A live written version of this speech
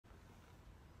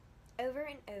Over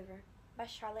and Over by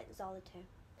Charlotte Zolotow.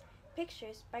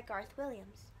 Pictures by Garth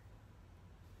Williams.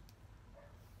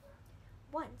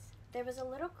 Once there was a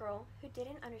little girl who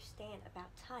didn't understand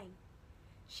about time.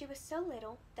 She was so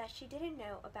little that she didn't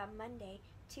know about Monday,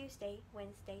 Tuesday,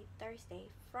 Wednesday, Thursday,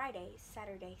 Friday,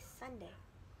 Saturday, Sunday.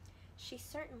 She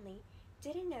certainly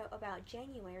didn't know about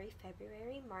January,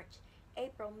 February, March,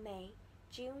 April, May,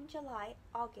 June, July,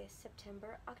 August,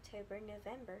 September, October,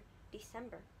 November,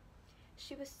 December.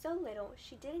 She was so little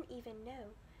she didn't even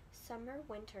know summer,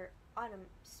 winter, autumn,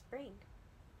 spring.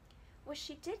 What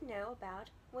she did know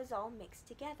about was all mixed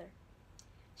together.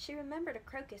 She remembered a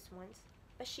crocus once,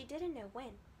 but she didn't know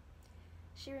when.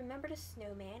 She remembered a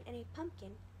snowman and a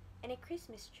pumpkin and a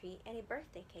Christmas tree and a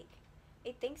birthday cake,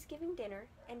 a Thanksgiving dinner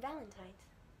and Valentine's,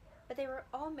 but they were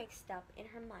all mixed up in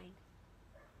her mind.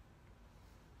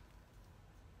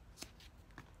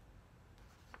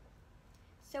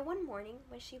 So one morning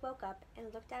when she woke up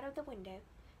and looked out of the window,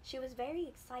 she was very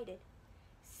excited.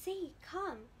 "See,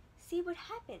 come, see what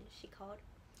happened," she called.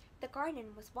 The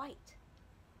garden was white.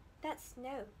 "That's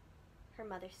snow," her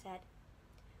mother said.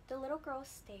 The little girl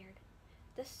stared.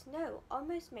 The snow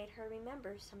almost made her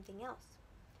remember something else,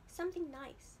 something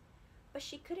nice, but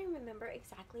she couldn't remember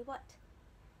exactly what.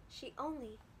 She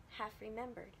only half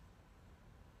remembered.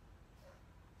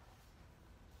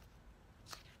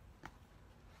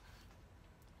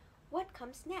 "What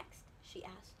comes next?" she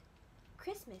asked.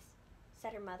 "Christmas,"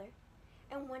 said her mother,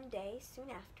 and one day soon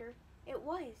after it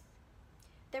was.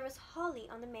 There was holly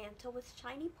on the mantel with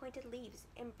shiny pointed leaves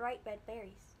and bright red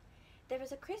berries. There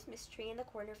was a Christmas tree in the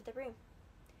corner of the room.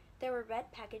 There were red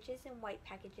packages and white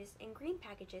packages and green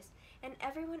packages, and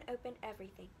everyone opened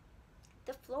everything.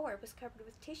 The floor was covered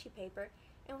with tissue paper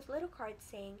and with little cards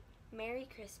saying, "Merry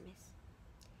Christmas."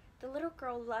 The little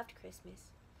girl loved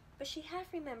Christmas, but she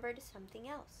half remembered something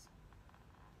else.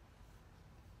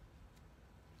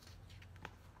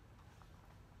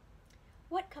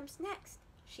 "What comes next?"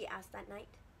 she asked that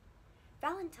night.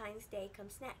 "Valentine's Day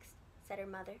comes next," said her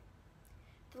mother.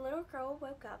 The little girl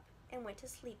woke up and went to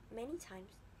sleep many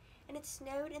times, and it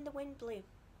snowed and the wind blew.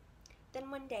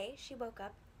 Then one day she woke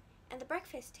up, and the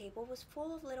breakfast table was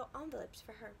full of little envelopes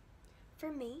for her. "For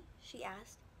me?" she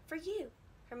asked. "For you,"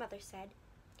 her mother said.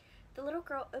 The little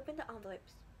girl opened the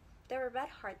envelopes. There were red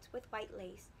hearts with white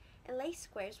lace, and lace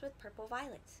squares with purple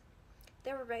violets.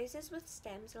 There were roses with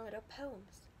stems and little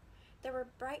poems. There were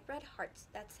bright red hearts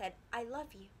that said, "I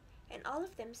love you," and all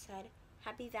of them said,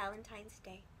 "Happy Valentine's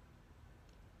Day."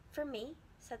 "For me?"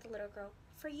 said the little girl.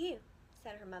 "For you,"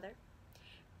 said her mother.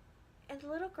 And the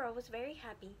little girl was very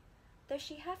happy, though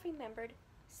she half remembered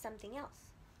something else.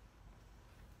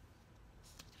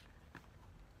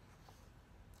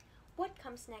 "What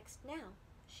comes next now?"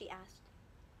 she asked.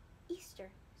 "Easter,"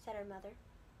 said her mother.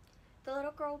 The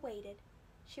little girl waited.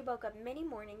 She woke up many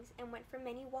mornings and went for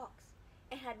many walks,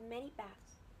 and had many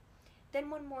baths. Then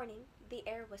one morning the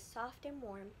air was soft and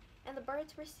warm, and the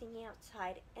birds were singing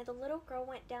outside, and the little girl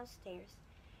went downstairs,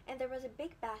 and there was a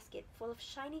big basket full of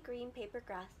shiny green paper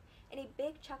grass and a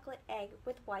big chocolate egg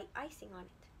with white icing on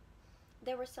it.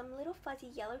 There were some little fuzzy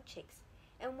yellow chicks,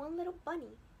 and one little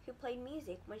bunny who played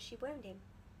music when she wound him.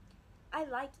 "I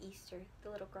like Easter," the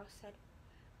little girl said,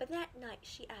 but that night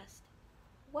she asked,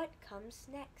 "What comes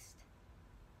next?"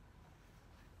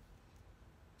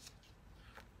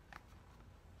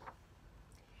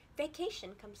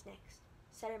 "Vacation comes next,"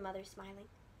 said her mother, smiling.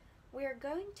 "We are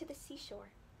going to the seashore."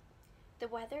 The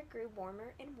weather grew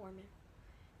warmer and warmer.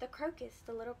 The crocus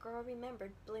the little girl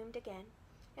remembered bloomed again,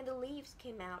 and the leaves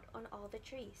came out on all the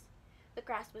trees. The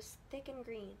grass was thick and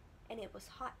green, and it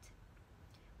was hot.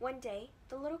 One day,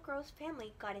 the little girl's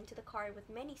family got into the car with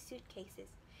many suitcases,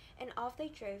 and off they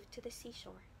drove to the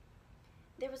seashore.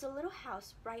 There was a little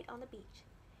house right on the beach,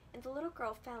 and the little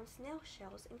girl found snail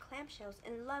shells and clam shells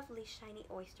and lovely shiny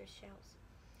oyster shells.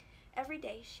 Every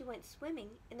day she went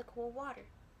swimming in the cool water.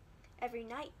 Every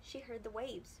night she heard the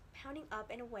waves pounding up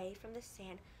and away from the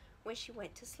sand when she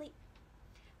went to sleep.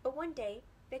 But one day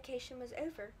vacation was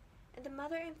over, and the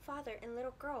mother and father and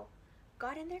little girl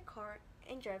got in their car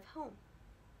and drove home.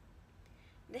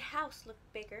 The house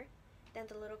looked bigger than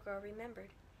the little girl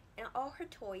remembered, and all her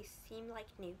toys seemed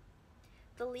like new.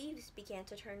 The leaves began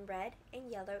to turn red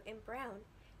and yellow and brown,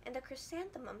 and the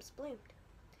chrysanthemums bloomed.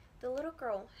 The little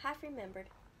girl half remembered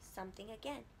something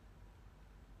again.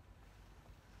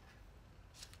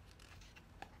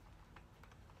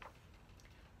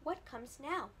 "What comes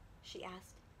now?" she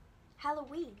asked.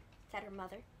 "Halloween," said her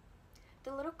mother.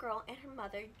 The little girl and her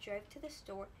mother drove to the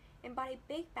store and bought a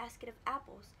big basket of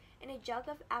apples and a jug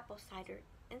of apple cider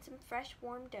and some fresh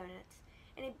warm doughnuts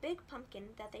and a big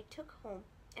pumpkin that they took home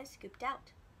and scooped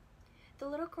out. The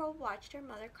little girl watched her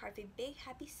mother carve a big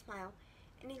happy smile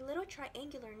and a little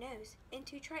triangular nose and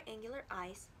two triangular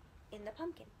eyes in the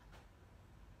pumpkin.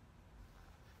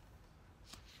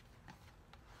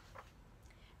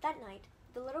 That night,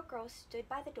 the little girl stood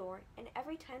by the door, and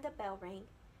every time the bell rang,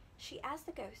 she asked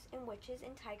the ghosts and witches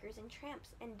and tigers and tramps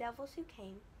and devils who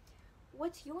came,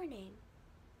 "What's your name?"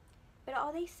 But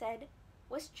all they said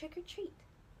was "Trick or treat."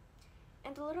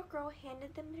 And the little girl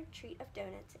handed them their treat of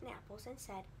donuts and apples and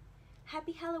said,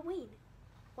 "Happy Halloween,"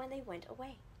 when they went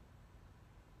away.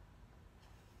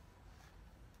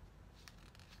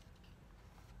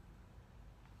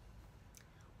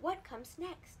 "What comes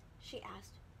next?" she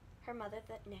asked her mother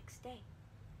the next day.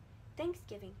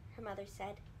 "Thanksgiving," her mother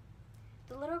said.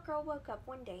 The little girl woke up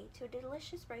one day to a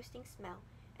delicious roasting smell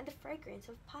and the fragrance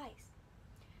of pies.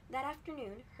 That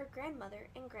afternoon, her grandmother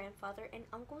and grandfather and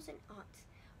uncles and aunts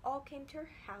all came to her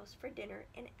house for dinner,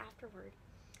 and afterward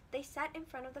they sat in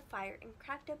front of the fire and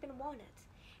cracked open walnuts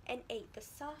and ate the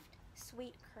soft,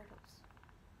 sweet kernels.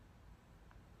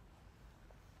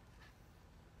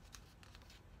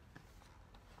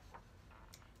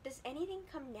 "Does anything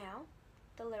come now?"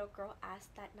 the little girl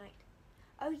asked that night.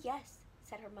 "Oh yes,"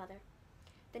 said her mother.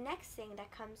 "The next thing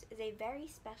that comes is a very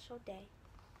special day.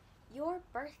 Your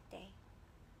birthday."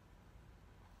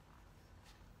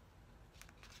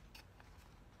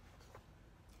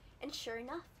 And sure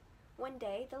enough, one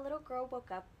day the little girl woke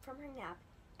up from her nap,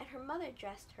 and her mother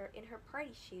dressed her in her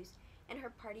party shoes and her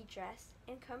party dress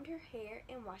and combed her hair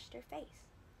and washed her face.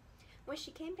 When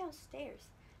she came downstairs,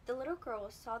 the little girl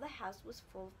saw the house was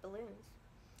full of balloons.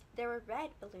 There were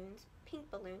red balloons, pink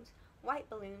balloons, white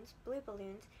balloons, blue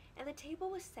balloons, and the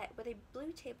table was set with a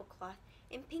blue tablecloth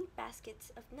and pink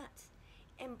baskets of nuts,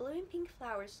 and blue and pink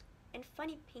flowers, and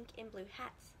funny pink and blue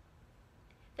hats.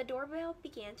 The doorbell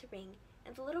began to ring,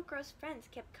 and the little girl's friends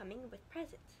kept coming with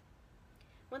presents.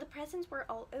 When the presents were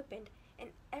all opened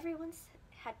and everyone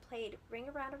had played Ring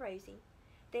Around a Rosie,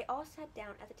 they all sat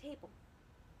down at the table.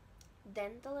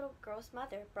 Then the little girl's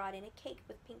mother brought in a cake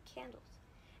with pink candles.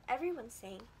 Everyone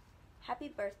sang, "Happy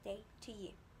birthday to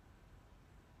you."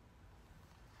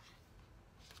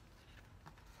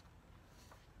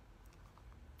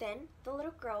 Then the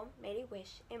little girl made a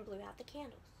wish and blew out the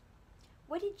candles.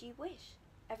 "What did you wish?"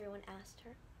 everyone asked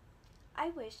her. "I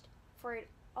wished for it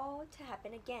all to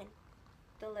happen again,"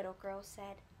 the little girl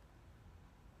said.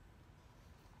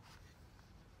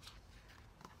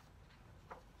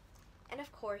 And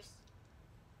of course,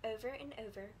 over and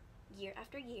over, year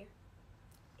after year,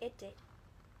 it did.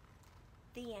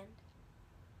 The end.